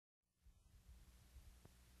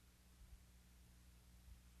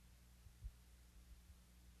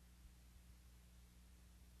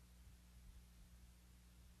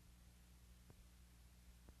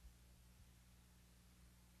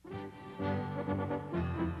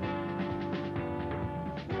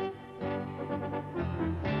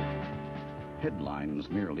Headlines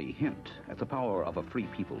merely hint at the power of a free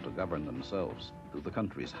people to govern themselves through the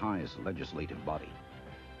country's highest legislative body,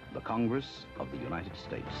 the Congress of the United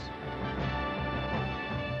States.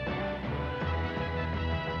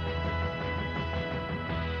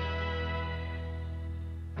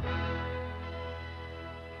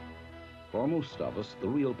 For most of us, the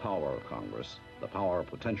real power of Congress, the power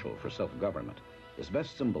potential for self-government, is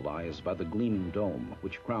best symbolized by the gleaming dome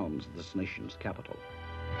which crowns this nation's capital.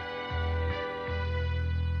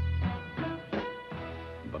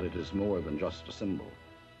 But it is more than just a symbol.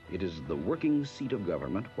 It is the working seat of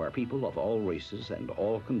government where people of all races and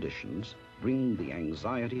all conditions bring the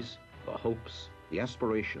anxieties, the hopes, the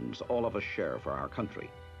aspirations all of us share for our country,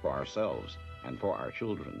 for ourselves, and for our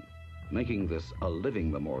children, making this a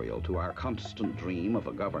living memorial to our constant dream of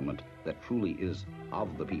a government that truly is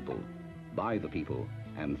of the people, by the people,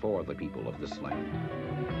 and for the people of this land.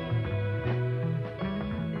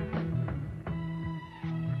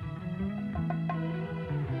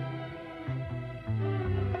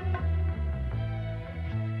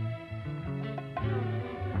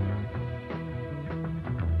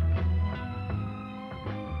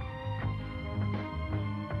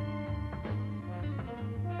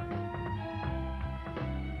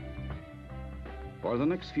 For the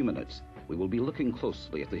next few minutes, we will be looking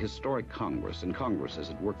closely at the historic Congress and Congress as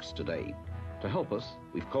it works today. To help us,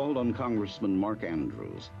 we've called on Congressman Mark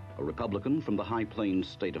Andrews, a Republican from the High Plains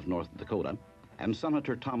state of North Dakota, and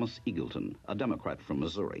Senator Thomas Eagleton, a Democrat from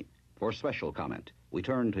Missouri. For special comment, we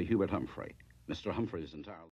turn to Hubert Humphrey. Mr. Humphrey is entirely